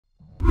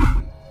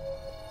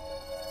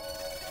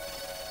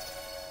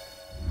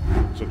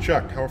So,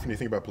 Chuck, how often do you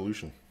think about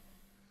pollution?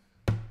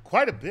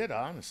 Quite a bit,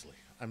 honestly.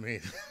 I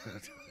mean,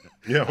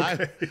 Yeah,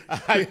 okay.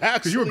 I actually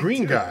Because you're a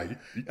green do. guy.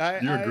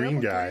 You're a green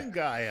am guy. A green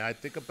guy. I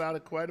think about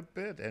it quite a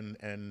bit,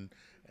 and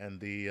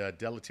the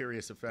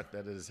deleterious effect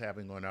that it is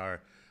having on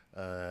our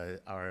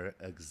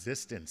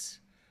existence.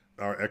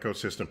 Our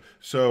ecosystem.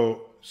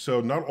 So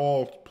not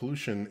all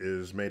pollution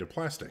is made of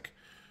plastic.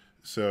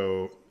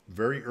 So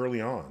very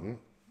early on,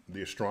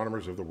 the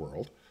astronomers of the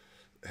world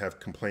have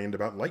complained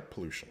about light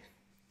pollution.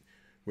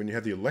 When you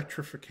had the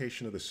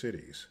electrification of the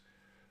cities,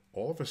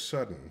 all of a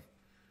sudden,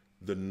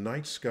 the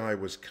night sky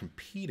was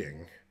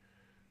competing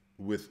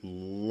with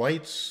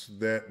lights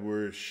that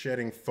were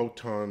shedding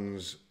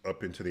photons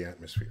up into the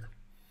atmosphere.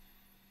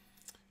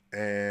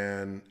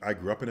 And I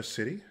grew up in a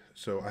city,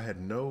 so I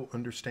had no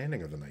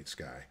understanding of the night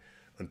sky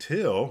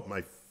until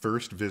my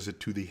first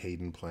visit to the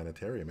Hayden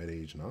Planetarium at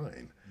age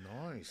 9.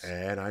 Nice.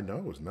 And I know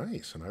it was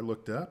nice. And I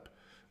looked up,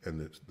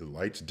 and the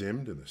lights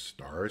dimmed, and the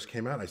stars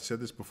came out. I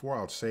said this before.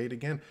 I'll say it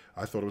again.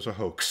 I thought it was a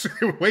hoax.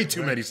 Way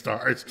too many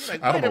stars.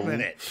 Like, I don't wait a know.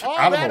 minute.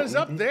 All that is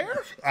up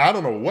there? I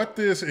don't know what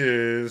this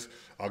is.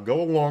 I'll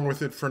go along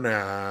with it for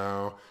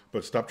now,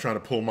 but stop trying to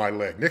pull my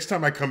leg. Next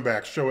time I come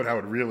back, show it how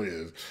it really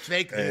is.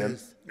 Fake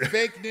news.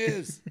 Fake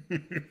news.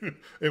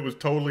 It was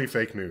totally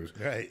fake news.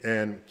 Right.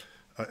 And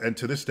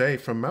to this day,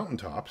 from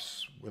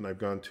mountaintops, when I've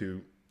gone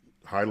to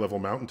high-level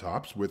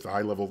mountaintops with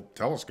high-level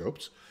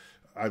telescopes,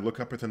 I look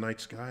up at the night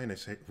sky and I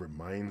say, it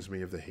reminds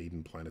me of the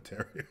Hayden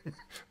Planetarium.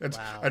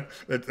 Wow.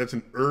 That's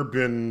an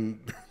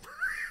urban...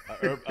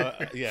 An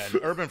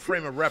urban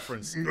frame of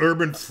reference.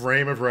 Urban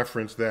frame of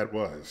reference that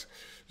was.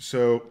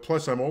 So,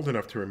 plus I'm old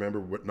enough to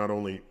remember what not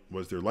only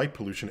was there light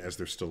pollution, as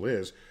there still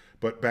is,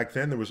 but back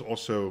then there was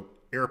also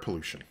air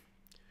pollution.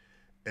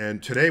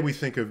 And today we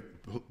think of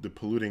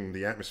polluting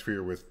the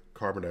atmosphere with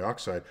carbon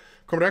dioxide.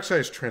 Carbon dioxide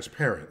is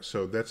transparent,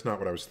 so that's not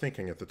what I was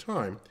thinking at the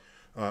time.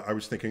 I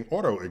was thinking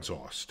auto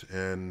exhaust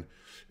and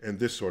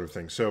this sort of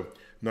thing. So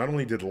not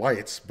only did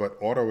lights, but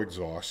auto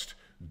exhaust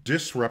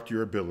disrupt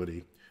your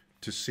ability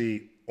to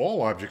see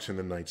all objects in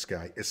the night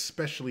sky,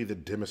 especially the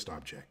dimmest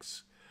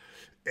objects.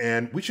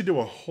 And we should do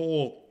a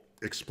whole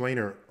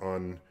explainer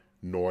on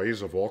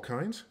noise of all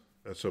kinds.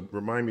 So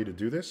remind me to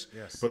do this.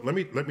 Yes. But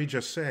let me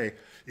just say,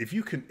 if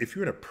you're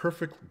in a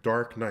perfect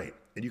dark night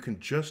and you can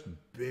just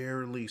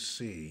barely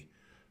see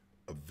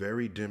a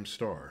very dim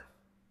star,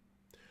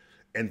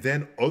 and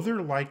then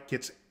other light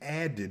gets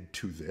added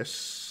to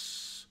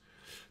this,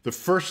 the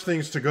first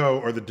things to go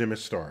are the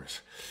dimmest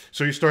stars.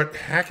 So you start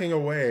hacking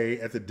away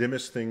at the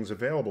dimmest things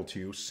available to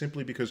you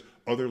simply because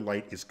other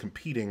light is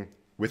competing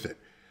with it,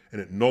 and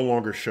it no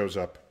longer shows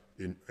up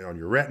on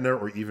your retina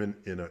or even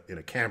in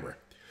a camera.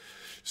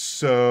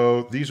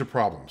 So these are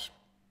problems.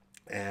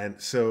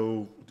 And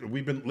so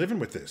we've been living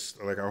with this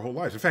like our whole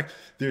lives. In fact,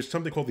 there's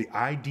something called the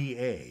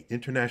IDA,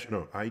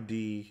 International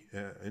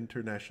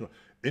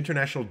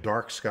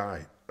Dark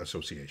Sky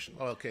Association.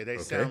 Okay, they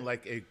sound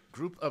like a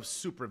group of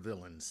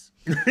supervillains.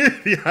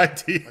 The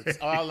IDA. That's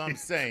all I'm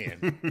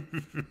saying.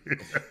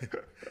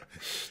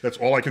 That's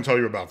all I can tell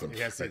you about them.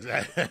 Yes,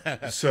 exactly.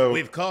 So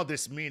we've called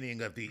this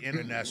meeting of the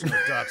International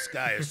Dark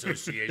Sky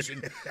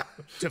Association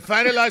to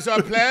finalize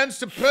our plans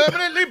to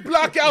permanently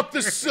block out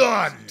the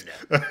sun.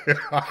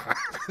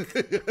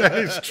 that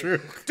is true.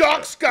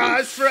 Dark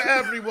skies for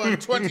everyone,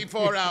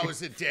 24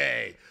 hours a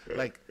day.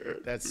 Like,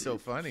 that's so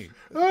funny.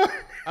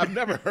 I've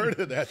never heard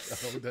of that,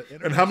 though.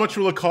 And how much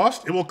will it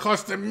cost? It will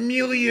cost $1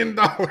 million.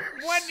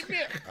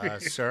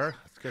 Sir,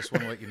 I just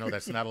want to let you know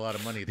that's not a lot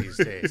of money these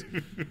days.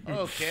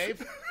 Okay.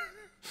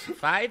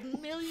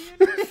 $5 million?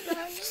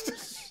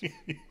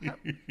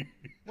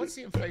 What's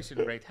the inflation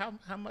rate? How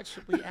much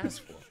should we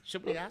ask for?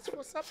 Should we ask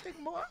for something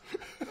more?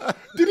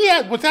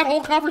 Was that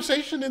whole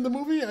conversation in the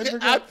movie?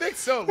 I think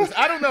so.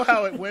 I don't know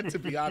how it went, to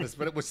be honest,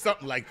 but it was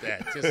something like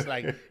that. Just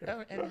like,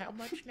 oh, and how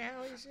much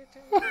now is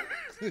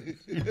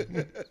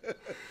it?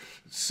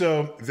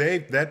 So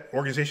that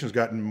organization has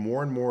gotten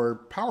more and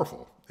more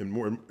powerful,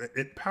 and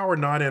power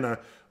not in a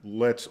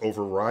let's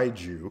override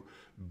you,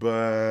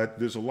 but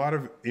there's a lot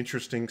of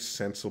interesting,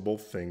 sensible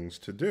things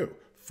to do.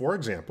 For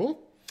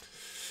example,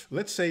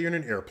 let's say you're in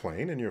an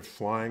airplane and you're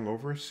flying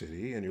over a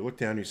city and you look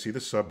down, you see the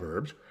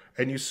suburbs,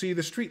 and you see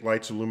the street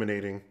lights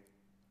illuminating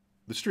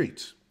the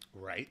streets.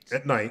 Right.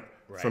 At night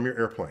from Right. your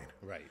airplane.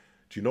 Right.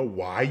 Do you know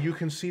why you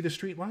can see the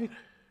street light?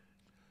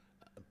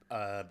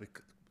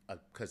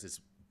 Because it's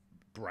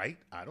bright?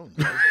 I don't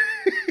know.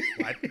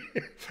 Why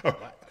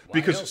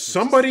Because else is-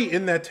 somebody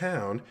in that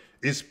town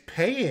is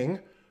paying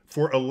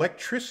for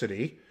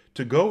electricity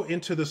to go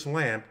into this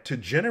lamp to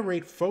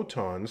generate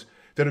photons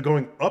that are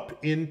going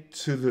up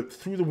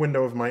through the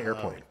window of my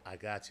airplane. I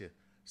got you.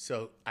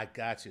 So I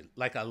got you.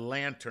 Like a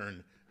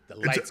lantern, the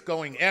light's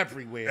going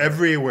everywhere.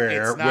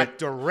 Everywhere. It's not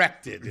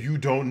directed. You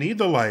don't need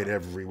the light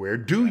everywhere,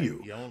 do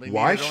you? You only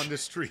Why need it on the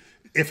street.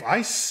 If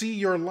I see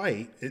your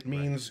light, it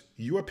means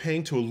you are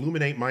paying to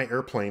illuminate my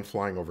airplane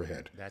flying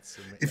overhead. That's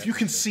if you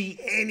can see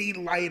any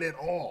light at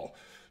all.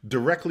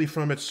 directly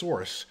from its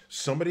source.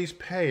 Somebody's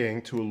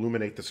paying to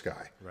illuminate the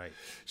sky. Right.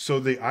 So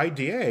the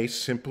IDA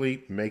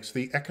simply makes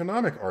the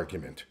economic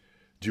argument.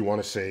 Do you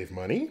want to save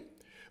money?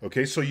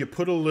 Okay, so you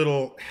put a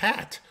little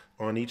hat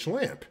on each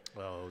lamp.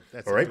 Oh,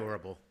 that's All right?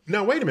 adorable.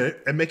 Now, wait a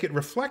minute, and make it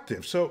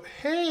reflective. So,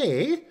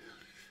 hey,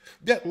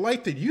 that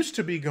light that used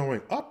to be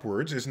going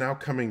upwards is now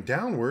coming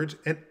downwards,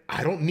 and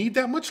I don't need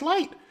that much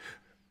light.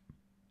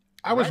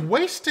 I was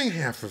wasting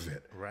half of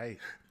it. Right.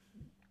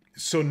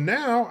 So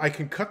now I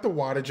can cut the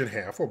wattage in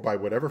half, or by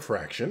whatever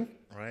fraction,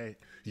 Right.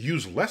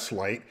 use less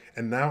light,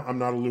 and now I'm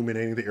not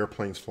illuminating the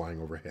airplanes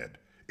flying overhead.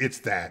 It's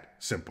that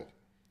simple.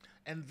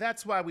 And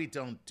that's why we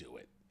don't do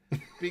it.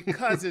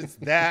 Because it's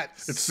that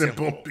It's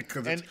simple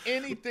because and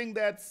anything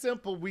that's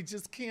simple, we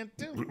just can't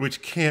do.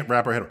 which can't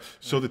wrap our head around.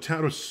 So the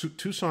town of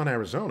Tucson,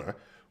 Arizona,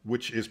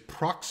 which is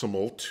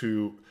proximal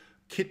to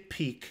Kitt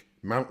Peak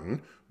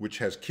Mountain, which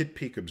has Kitt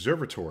Peak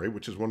Observatory,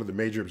 which is one of the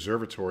major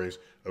observatories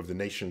of the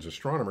nation's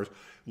astronomers,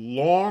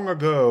 long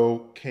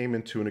ago came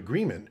into an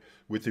agreement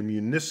with the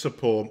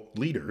municipal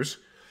leaders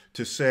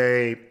to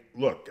say,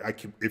 look,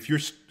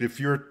 if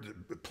your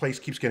place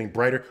keeps getting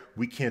brighter,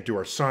 we can't do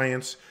our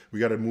science. We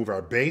got to move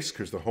our base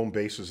because the home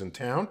base is in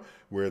town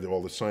where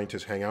all the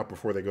scientists hang out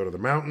before they go to the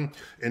mountain.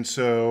 And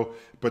so,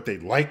 but they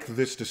like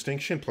this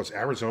distinction. Plus,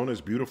 Arizona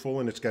is beautiful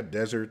and it's got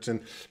deserts,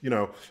 and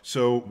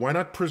so why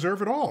not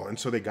preserve it all? And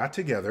so they got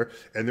together,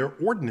 and there are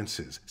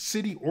ordinances,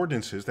 city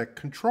ordinances that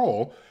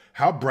control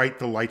how bright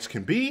the lights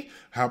can be,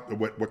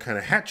 what kind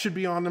of hat should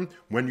be on them,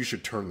 when you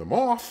should turn them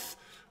off,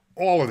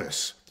 all of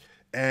this.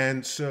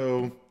 And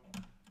so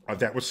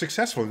that was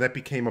successful. That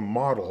became a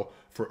model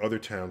for other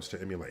towns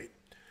to emulate.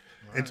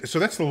 Right. And so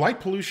that's the light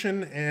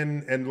pollution,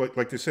 and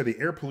like they said, the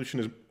air pollution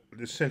is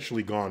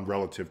essentially gone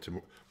relative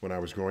to when I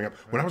was growing up.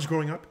 Right. When I was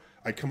growing up,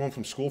 I'd come home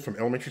from school, from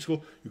elementary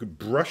school, you could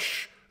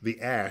brush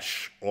the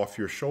ash off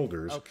your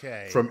shoulders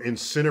from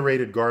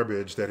incinerated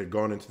garbage that had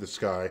gone into the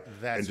sky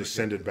and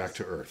descended back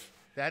to Earth.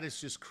 That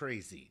is just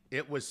crazy.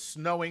 It was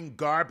snowing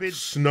garbage.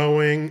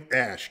 Snowing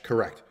ash,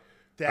 correct.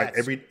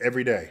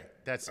 Every day.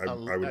 That's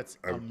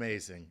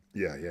amazing.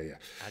 Yeah.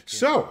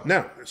 So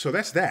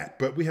that's that.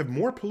 But we have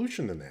more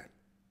pollution than that.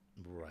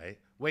 Right.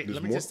 Wait,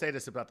 let me just say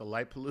this about the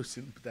light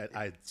pollution that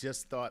I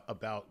just thought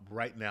about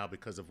right now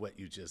because of what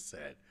you just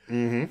said.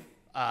 Mm-hmm.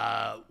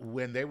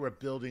 When they were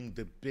building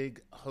the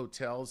big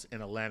hotels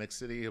in Atlantic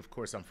City, of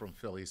course, I'm from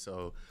Philly,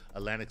 so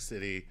Atlantic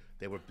City,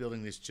 they were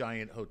building these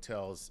giant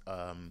hotels,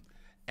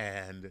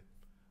 and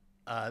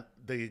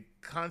the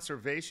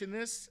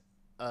conservationists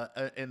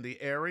in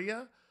the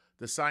area,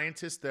 the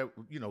scientists that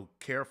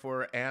care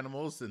for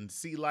animals and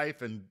sea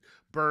life and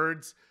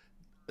birds,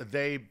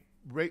 they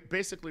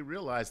basically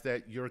realized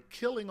that you're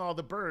killing all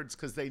the birds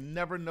because they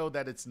never know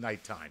that it's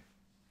nighttime.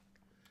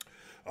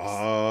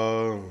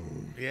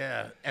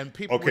 Yeah, and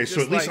people. Okay,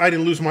 so at least I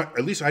didn't lose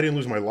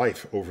my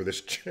life over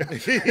this.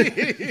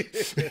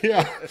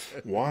 Yeah.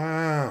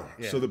 Wow.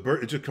 Yeah. So the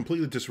bird it's just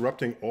completely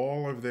disrupting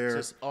all of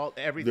their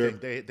everything.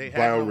 They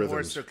had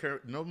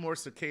no more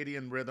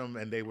circadian rhythm,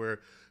 and they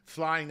were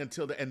flying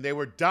and they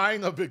were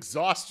dying of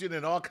exhaustion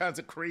and all kinds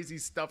of crazy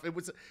stuff. It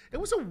was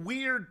a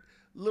weird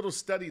little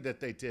study that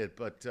they did,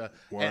 but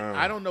and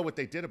I don't know what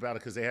they did about it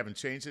because they haven't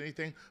changed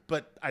anything.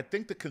 But I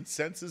think the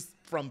consensus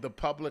from the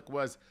public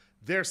was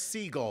they're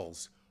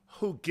seagulls.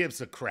 Who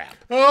gives a crap?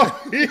 Oh.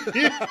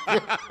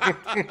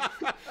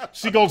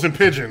 Seagulls and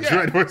pigeons,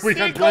 yeah. right? We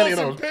got plenty of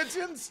those.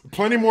 Pigeons?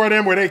 Plenty more of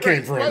them where they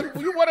came from.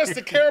 You want us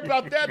to care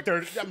about that?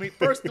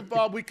 First of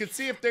all, we could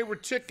see if they were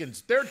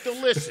chickens. They're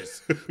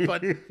delicious.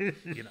 But,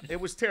 it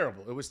was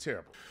terrible. It was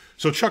terrible.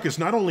 So, Chuck, it's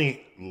not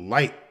only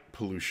light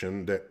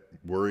pollution that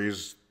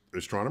worries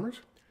astronomers.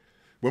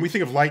 When we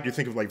think of light, you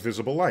think of like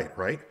visible light,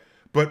 right?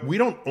 But we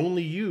don't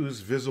only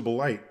use visible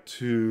light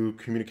to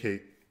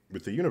communicate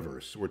with the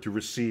universe or to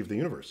receive the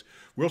universe.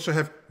 We also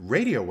have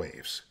radio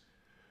waves,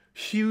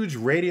 huge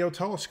radio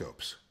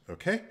telescopes,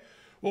 okay?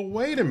 Well,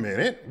 wait a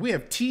minute. We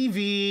have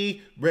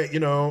TV,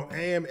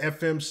 AM,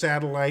 FM,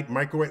 satellite,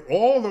 microwave,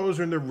 all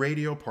those are in the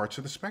radio parts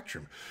of the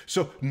spectrum.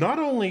 So not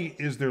only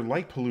is there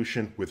light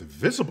pollution with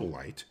visible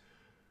light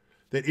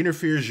that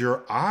interferes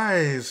your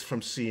eyes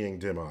from seeing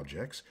dim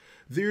objects,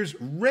 there's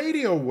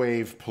radio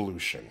wave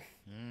pollution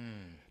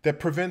that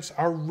prevents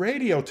our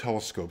radio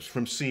telescopes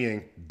from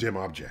seeing dim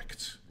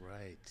objects.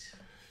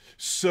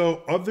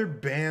 So other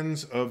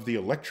bands of the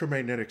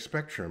electromagnetic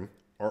spectrum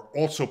are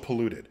also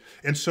polluted.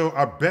 And so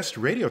our best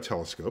radio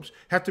telescopes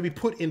have to be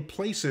put in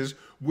places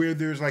where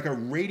there's like a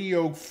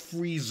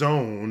radio-free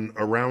zone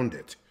around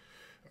it.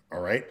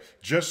 All right?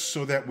 Just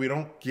so that we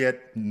don't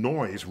get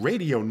noise,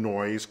 radio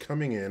noise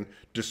coming in,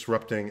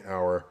 disrupting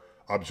our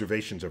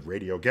observations of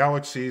radio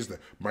galaxies, the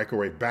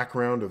microwave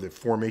background of the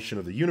formation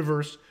of the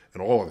universe,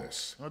 and all of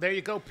this. Well, there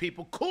you go,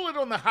 people. Cool it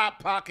on the Hot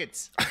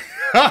Pockets.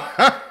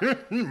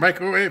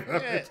 Microwave.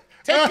 Yeah.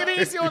 Take it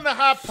easy on the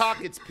Hot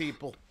Pockets,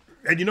 people.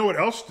 And you know what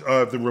else?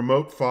 The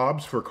remote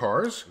fobs for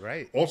cars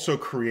also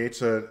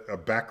creates a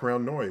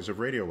background noise of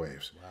radio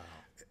waves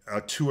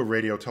to a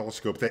radio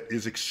telescope that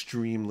is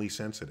extremely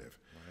sensitive.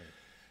 Right.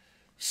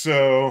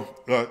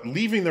 So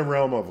leaving the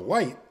realm of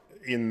light,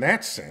 in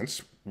that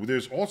sense,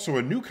 there's also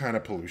a new kind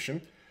of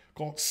pollution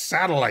called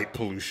satellite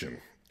pollution.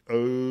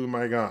 Oh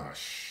my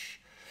gosh.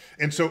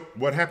 And so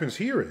what happens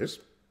here is,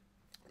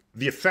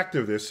 the effect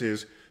of this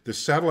is the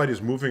satellite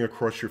is moving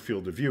across your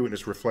field of view and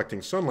it's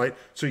reflecting sunlight,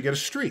 so you get a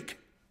streak.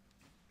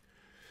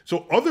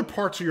 So other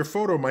parts of your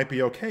photo might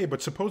be okay,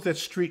 but suppose that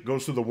streak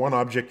goes to the one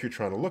object you're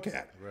trying to look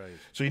at. Right.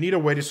 So you need a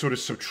way to sort of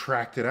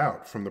subtract it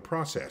out from the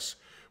process.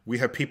 We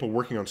have people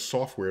working on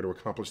software to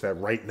accomplish that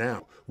right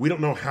now. We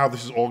don't know how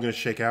this is all going to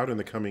shake out in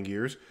the coming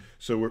years,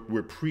 so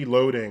we're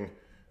preloading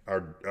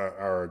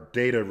our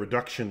data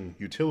reduction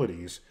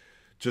utilities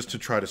just to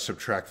try to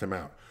subtract them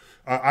out.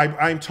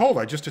 I'm told,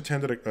 I just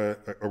attended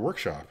a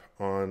workshop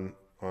on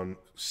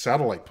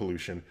satellite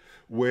pollution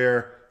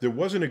where there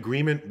was an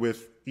agreement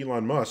with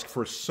Elon Musk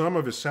for some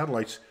of his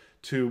satellites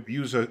to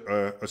use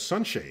a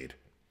sunshade.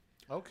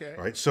 Okay.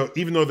 All right. So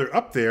even though they're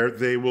up there,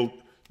 they will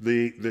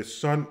the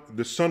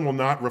sun will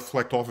not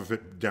reflect off of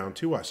it down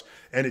to us,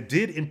 and it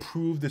did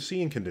improve the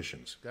seeing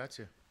conditions.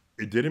 Gotcha.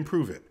 It did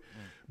improve it,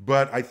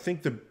 but I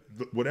think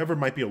whatever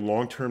might be a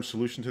long-term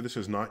solution to this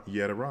has not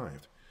yet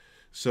arrived.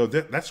 So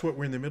that's what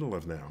we're in the middle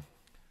of now.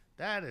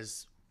 That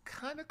is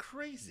kind of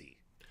crazy.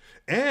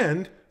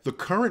 And the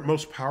current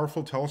most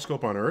powerful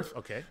telescope on Earth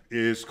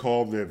is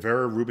called the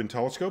Vera Rubin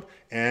telescope,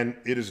 and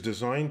it is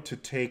designed to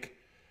take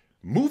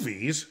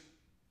movies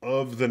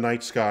of the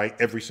night sky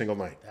every single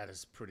night. That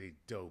is pretty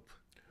dope.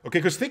 Okay,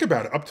 because think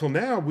about it. Up till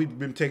now, we've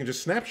been taking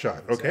just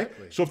snapshot. Okay,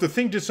 Exactly. so if the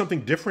thing did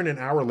something different an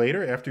hour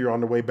later after you're on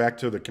the way back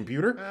to the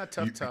computer,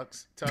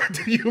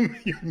 Tough. you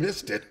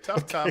missed it.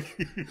 Tough.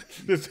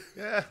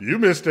 Yeah. You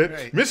missed it.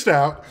 Right. Missed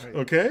out. Right.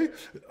 Okay,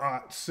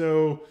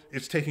 so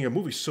it's taking a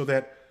movie so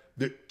that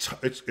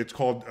it's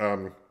called.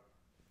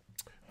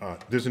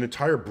 There's an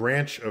entire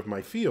branch of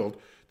my field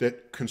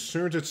that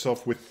concerns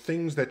itself with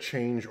things that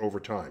change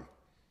over time.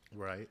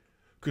 Right.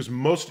 Because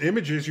most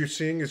images you're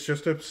seeing is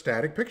just a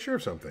static picture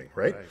of something,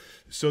 right?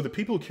 So the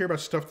people who care about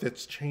stuff that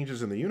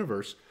changes in the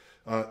universe,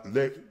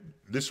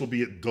 this will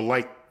be a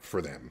delight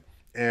for them.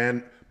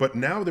 But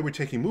now that we're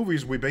taking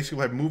movies, we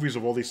basically have movies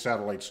of all these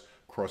satellites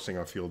crossing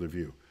our field of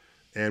view.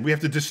 And we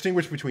have to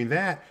distinguish between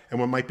that and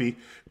what might be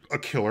a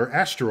killer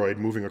asteroid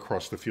moving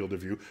across the field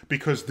of view,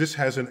 because this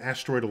has an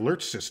asteroid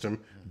alert system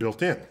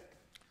built in.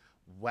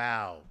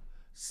 Wow.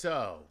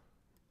 So,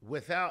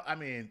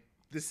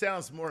 this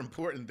sounds more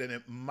important than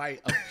it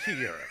might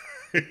appear.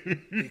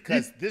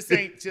 Because this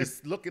ain't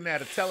just looking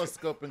at a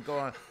telescope and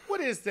going, what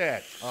is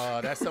that?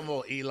 Oh, that's some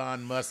old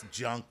Elon Musk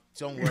junk.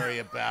 Don't worry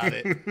about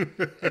it.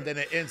 And then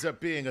it ends up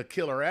being a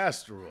killer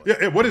asteroid.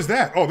 Yeah, what is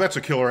that? Oh, that's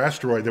a killer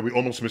asteroid that we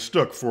almost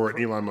mistook for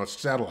an Elon Musk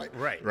satellite.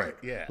 Right.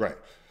 Yeah. Right.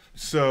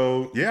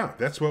 So, yeah,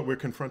 that's what we're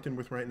confronting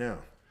with right now.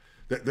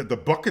 The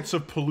buckets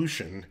of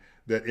pollution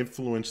that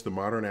influence the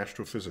modern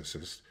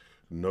astrophysicist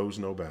knows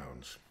no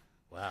bounds.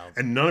 Wow.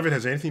 And none of it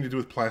has anything to do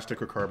with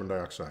plastic or carbon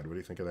dioxide. What do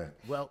you think of that?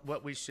 Well,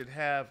 what we should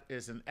have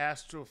is an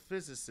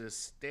astrophysicist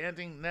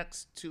standing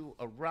next to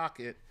a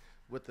rocket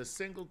with a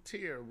single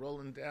tear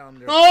rolling down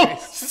their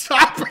face.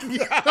 Stop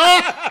it!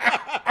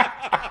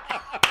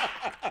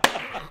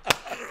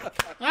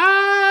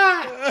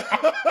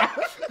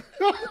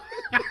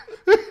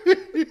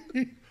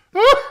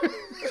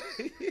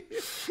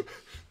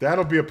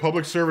 That'll be a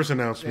public service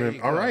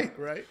announcement. All right.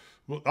 Right.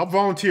 Well, I'll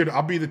volunteer.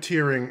 I'll be the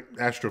teering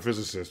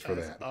astrophysicist for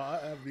that.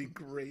 That'd be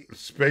great.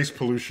 Space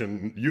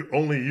pollution.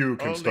 Only you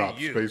can stop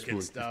you space can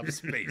pollution. stop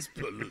space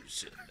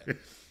pollution.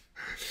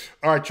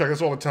 All right, Chuck.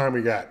 That's all the time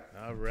we got.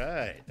 All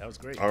right. That was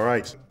great. All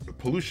right.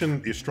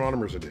 Pollution, the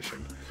Astronomers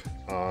Edition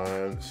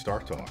on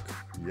StarTalk.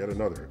 Yet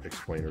another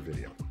explainer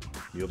video.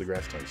 Neil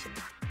deGrasse Tyson.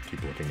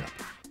 Keep looking up.